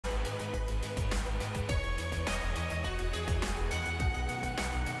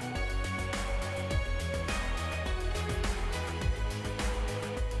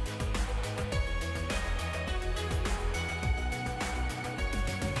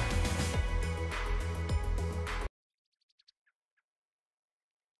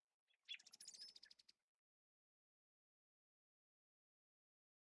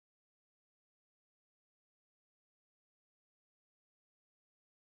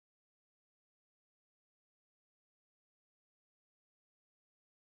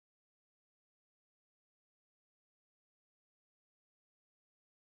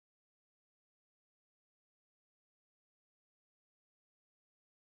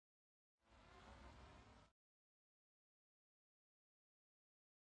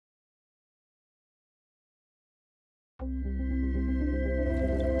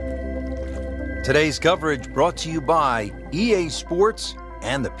Today's coverage brought to you by EA Sports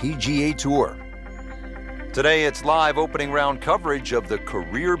and the PGA Tour. Today it's live opening round coverage of the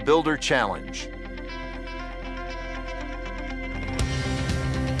Career Builder Challenge.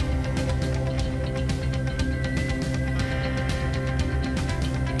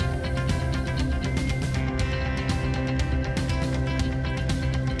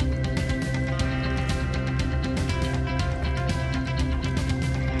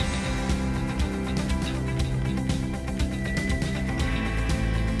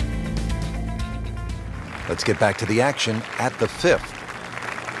 Let's get back to the action at the 5th.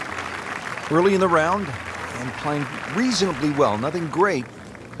 Early in the round and playing reasonably well. Nothing great,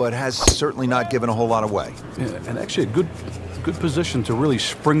 but has certainly not given a whole lot away. Yeah, and actually a good position to really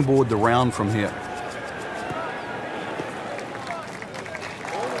springboard the round from here.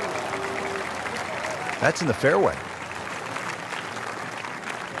 That's in the fairway.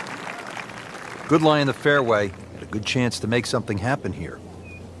 Good lie in the fairway, and a good chance to make something happen here.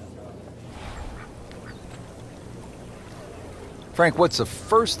 Frank, what's the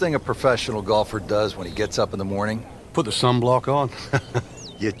first thing a professional golfer does when he gets up in the morning? Put the sunblock on.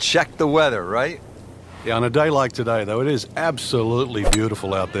 You check the weather, right? Yeah, on a day like today, though, it is absolutely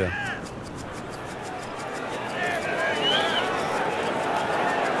beautiful out there.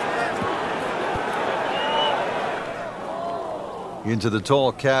 Into the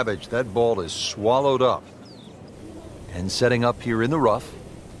tall cabbage, that ball is swallowed up. And setting up here in the rough.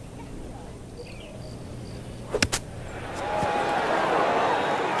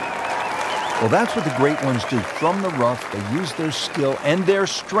 Well, that's what the great ones do. From the rough, they use their skill and their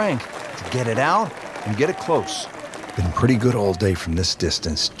strength to get it out and get it close. Been pretty good all day from this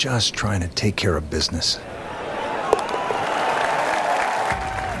distance, just trying to take care of business.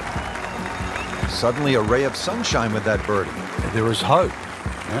 Suddenly a ray of sunshine with that birdie. There is hope.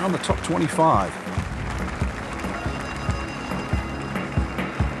 And on the top 25.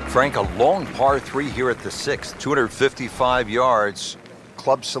 Frank, a long par 3 here at the 6th, 255 yards.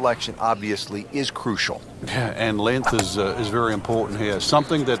 Club selection obviously is crucial. Yeah, and length is very important here.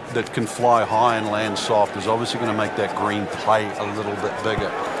 Something that can fly high and land soft is obviously going to make that green play a little bit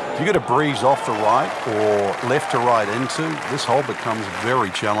bigger. If you get a breeze off the right or left to right into, this hole becomes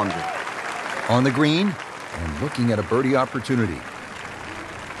very challenging. On the green and looking at a birdie opportunity.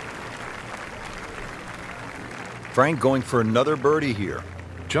 Frank going for another birdie here.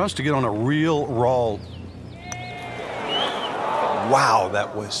 Just to get on a real roll. Wow,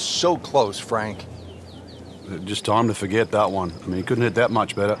 that was so close, Frank. Just time to forget that one. I mean, he couldn't hit that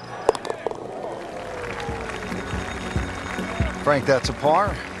much better. Frank, that's a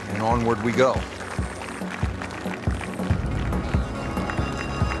par, and onward we go.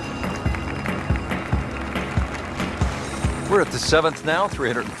 We're at the 7th now,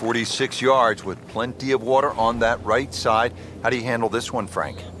 346 yards with plenty of water on that right side. How do you handle this one,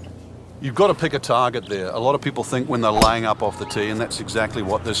 Frank? You've got to pick a target there. A lot of people think when they're laying up off the tee, and that's exactly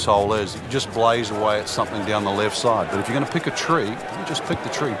what this hole is. You just blaze away at something down the left side. But if you're going to pick a tree, you just pick the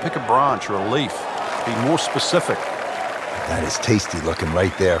tree. Pick a branch or a leaf. Be more specific. That is tasty looking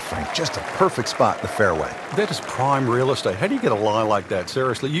right there, Frank. Just a perfect spot in the fairway. That is prime real estate. How do you get a lie like that?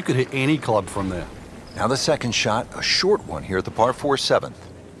 Seriously, you could hit any club from there. Now the second shot, a short one here at the par 4 7th.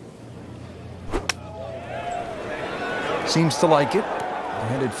 Seems to like it.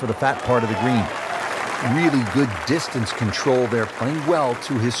 Headed for the fat part of the green. Really good distance control there, playing well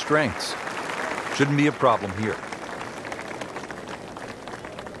to his strengths. Shouldn't be a problem here.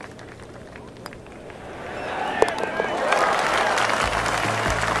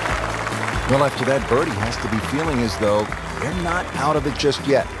 Well, after that birdie, has to be feeling as though they're not out of it just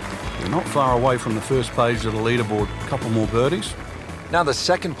yet. You're not far away from the first page of the leaderboard. A couple more birdies. Now the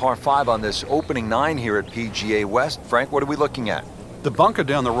second par 5 on this opening 9 here at PGA West. Frank, what are we looking at? The bunker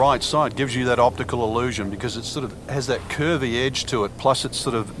down the right side gives you that optical illusion because it sort of has that curvy edge to it, plus it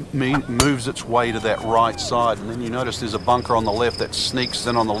sort of moves its way to that right side, and then you notice there's a bunker on the left that sneaks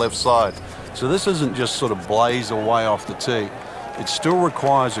in on the left side. So this isn't just sort of blaze away off the tee. It still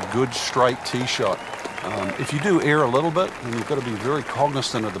requires a good straight tee shot. If you do err a little bit, then you've got to be very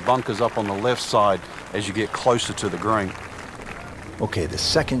cognizant of the bunkers up on the left side as you get closer to the green. Okay, the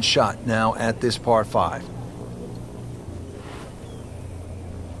second shot now at this par 5.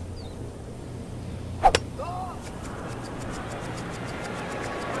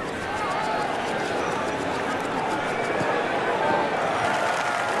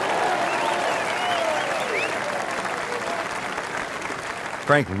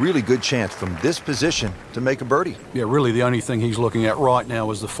 Frank, really good chance from this position to make a birdie. Yeah, really the only thing he's looking at right now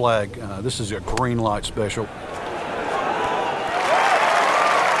is the flag. This is a green light special.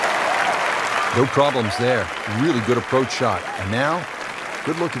 No problems there. Really good approach shot. And now,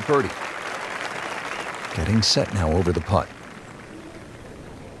 good look at birdie. Getting set now over the putt.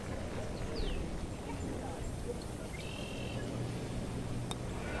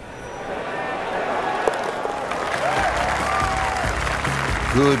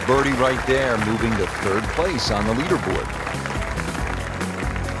 Good birdie right there, moving to third place on the leaderboard.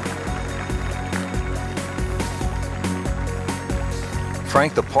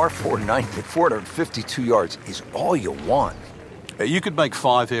 Frank, the par 4 ninth at 452 yards is all you want. You could make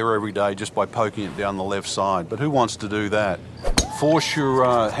 5 here every day just by poking it down the left side, but who wants to do that? Force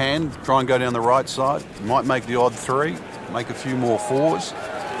your hand, try and go down the right side. You might make the odd 3, make a few more 4s,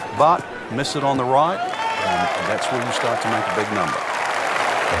 but miss it on the right, and that's where you start to make a big number.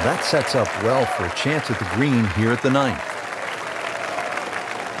 Well, that sets up well for a chance at the green here at the 9th.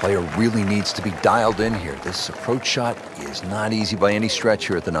 Player really needs to be dialed in here. This approach shot is not easy by any stretch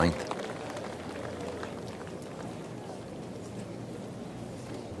here at the 9th.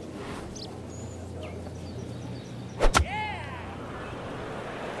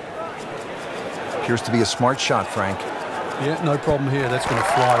 Appears to be a smart shot, Frank. Yeah, no problem here. That's going to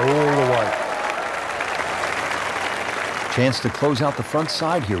fly all the way. Chance to close out the front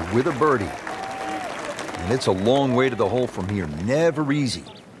side here with a birdie. And it's a long way to the hole from here. Never easy.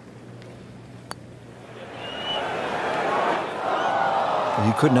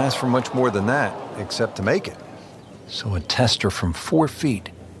 You couldn't ask for much more than that, except to make it. So a tester from 4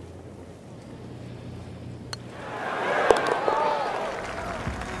 feet.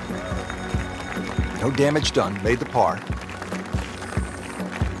 No damage done, made the par.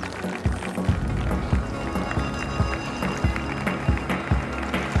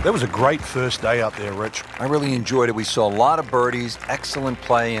 That was a great first day out there, Rich. I really enjoyed it. We saw a lot of birdies, excellent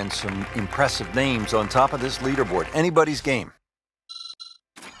play, and some impressive names on top of this leaderboard. Anybody's game.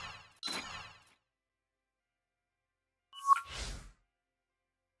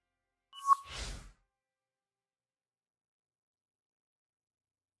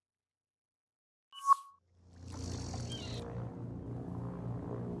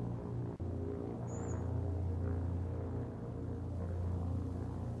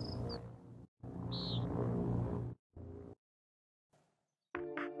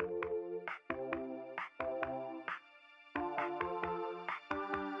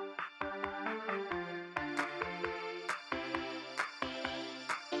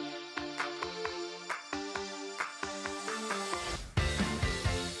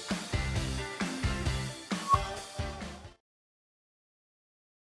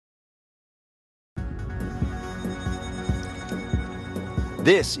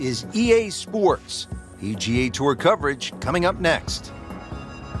 This is EA Sports. PGA Tour coverage coming up next.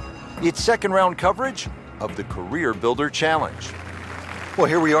 It's second round coverage of the Career Builder Challenge. Well,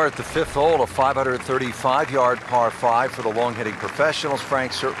 here we are at the 5th hole, a 535-yard par 5 for the long-hitting professionals.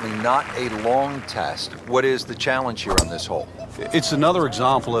 Frank, certainly not a long test. What is the challenge here on this hole? It's another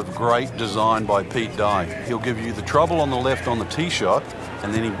example of great design by Pete Dye. He'll give you the trouble on the left on the tee shot,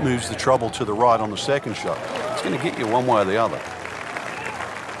 and then he moves the trouble to the right on the second shot. It's going to get you one way or the other.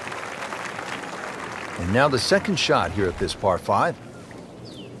 And now the second shot here at this par 5.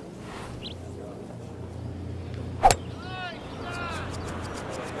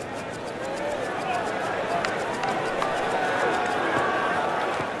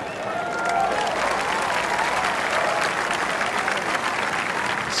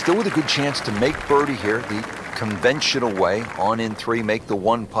 Still with a good chance to make birdie here the conventional way. On in 3, make the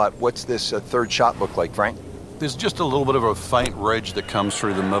 1 putt. What's this third shot look like, Frank? There's just a little bit of a faint ridge that comes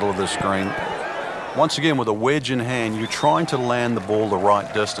through the middle of the screen. Once again, with a wedge in hand, you're trying to land the ball the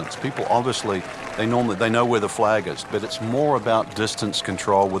right distance. People obviously, they know where the flag is, but it's more about distance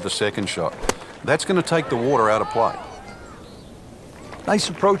control with the second shot. That's going to take the water out of play. Nice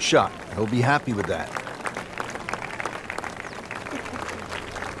approach shot. He'll be happy with that.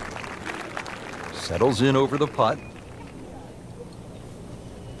 Settles in over the putt.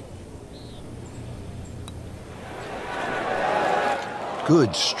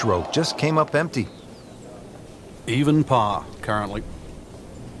 Good stroke. Just came up empty. Even par currently.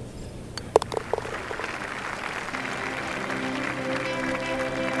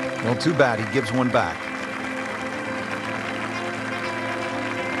 Well, too bad. He gives one back.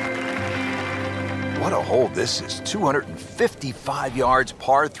 What a hole this is. 255 yards,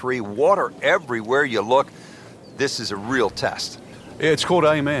 par 3, water everywhere you look. This is a real test. Yeah, it's called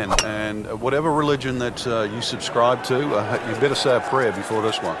Amen, and whatever religion that you subscribe to, you better say a prayer before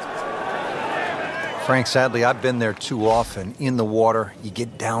this one. Frank, sadly, I've been there too often. In the water, you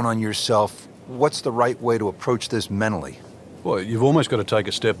get down on yourself. What's the right way to approach this mentally? Well, you've almost got to take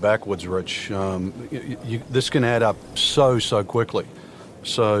a step backwards, Rich. This can add up so quickly.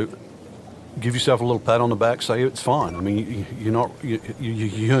 So give yourself a little pat on the back, say it's fine. I mean,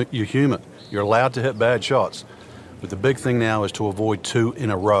 you're human. You're allowed to hit bad shots. But the big thing now is to avoid 2 in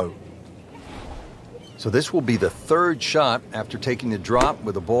a row. So this will be the 3rd shot after taking the drop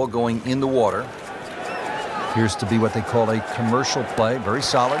with the ball going in the water. Appears to be what they call a commercial play, very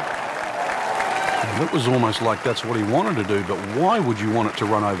solid. It was almost like that's what he wanted to do, but why would you want it to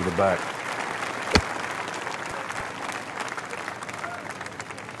run over the back?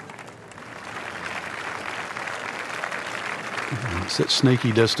 It's that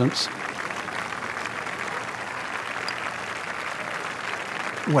sneaky distance.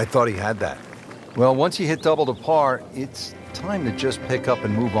 Oh, I thought he had that. Well, once you hit double to par, it's time to just pick up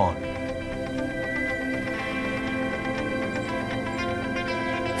and move on.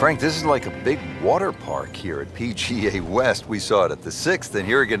 Frank, this is like a big water park here at PGA West. We saw it at the 6th, and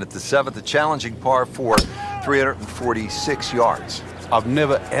here again at the 7th, a challenging par 4, 346 yards. I've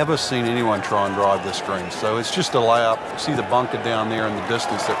never, ever seen anyone try and drive this green. So it's just a layup. See the bunker down there in the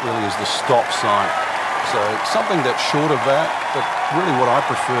distance? That really is the stop sign. So something that's short of that, but really what I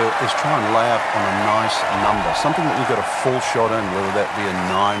prefer is try and lay up on a nice number. Something that you've got a full shot in, whether that be a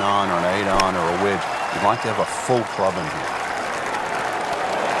 9-iron or an 8-iron or a wedge. You'd like to have a full club in here.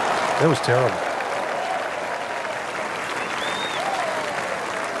 That was terrible.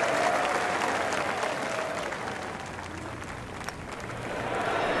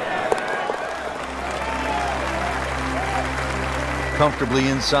 Comfortably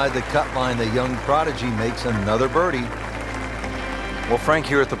inside the cut line, the young prodigy makes another birdie. Well, Frank,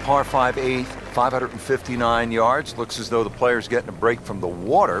 here at the par 5 8th, 559 yards. Looks as though the player's getting a break from the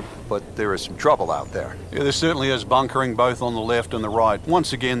water, but there is some trouble out there. Yeah, there certainly is bunkering both on the left and the right.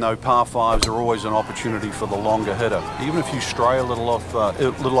 Once again, though, par 5s are always an opportunity for the longer hitter. Even if you stray a little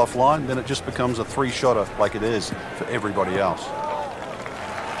offline, then it just becomes a 3-shotter like it is for everybody else.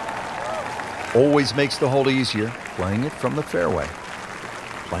 Always makes the hole easier, playing it from the fairway.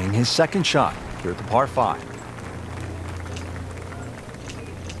 Playing his 2nd shot here at the par 5.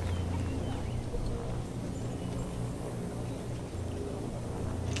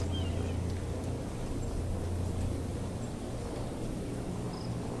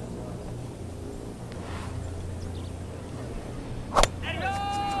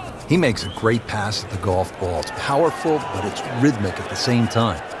 He makes a great pass at the golf ball. It's powerful, but it's rhythmic at the same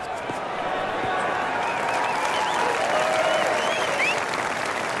time.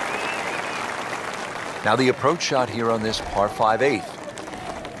 Now the approach shot here on this par 5 8th.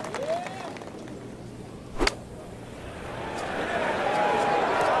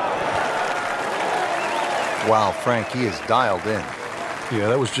 Wow, Frank, he is dialed in. Yeah,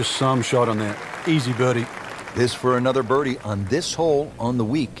 that was just some shot on that. Easy birdie. This for another birdie on this hole on the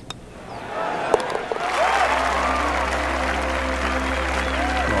week.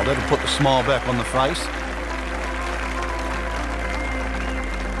 Well, that'll put the smile back on the face.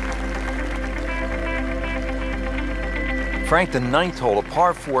 Frank, the 9th hole, a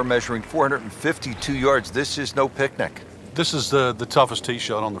par 4 measuring 452 yards. This is no picnic. This is the toughest tee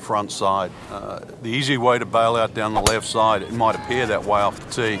shot on the front side. The easy way to bail out down the left side, it might appear that way off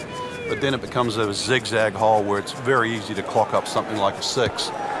the tee, but then it becomes a zigzag hole where it's very easy to clock up something like a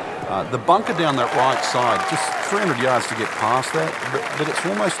 6. The bunker down that right side, just 300 yards to get past that, but it's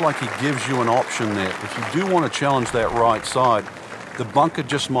almost like he gives you an option there. If you do want to challenge that right side, the bunker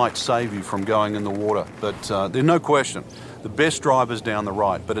just might save you from going in the water. But there's no question, the best drive is down the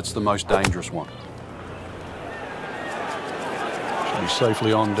right, but it's the most dangerous one. Should be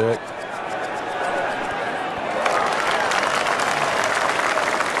safely on deck.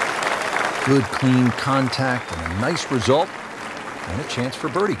 Good, clean contact and a nice result. And a chance for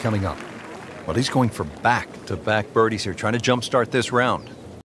birdie coming up. Well, he's going for back-to-back birdies here, trying to jumpstart this round.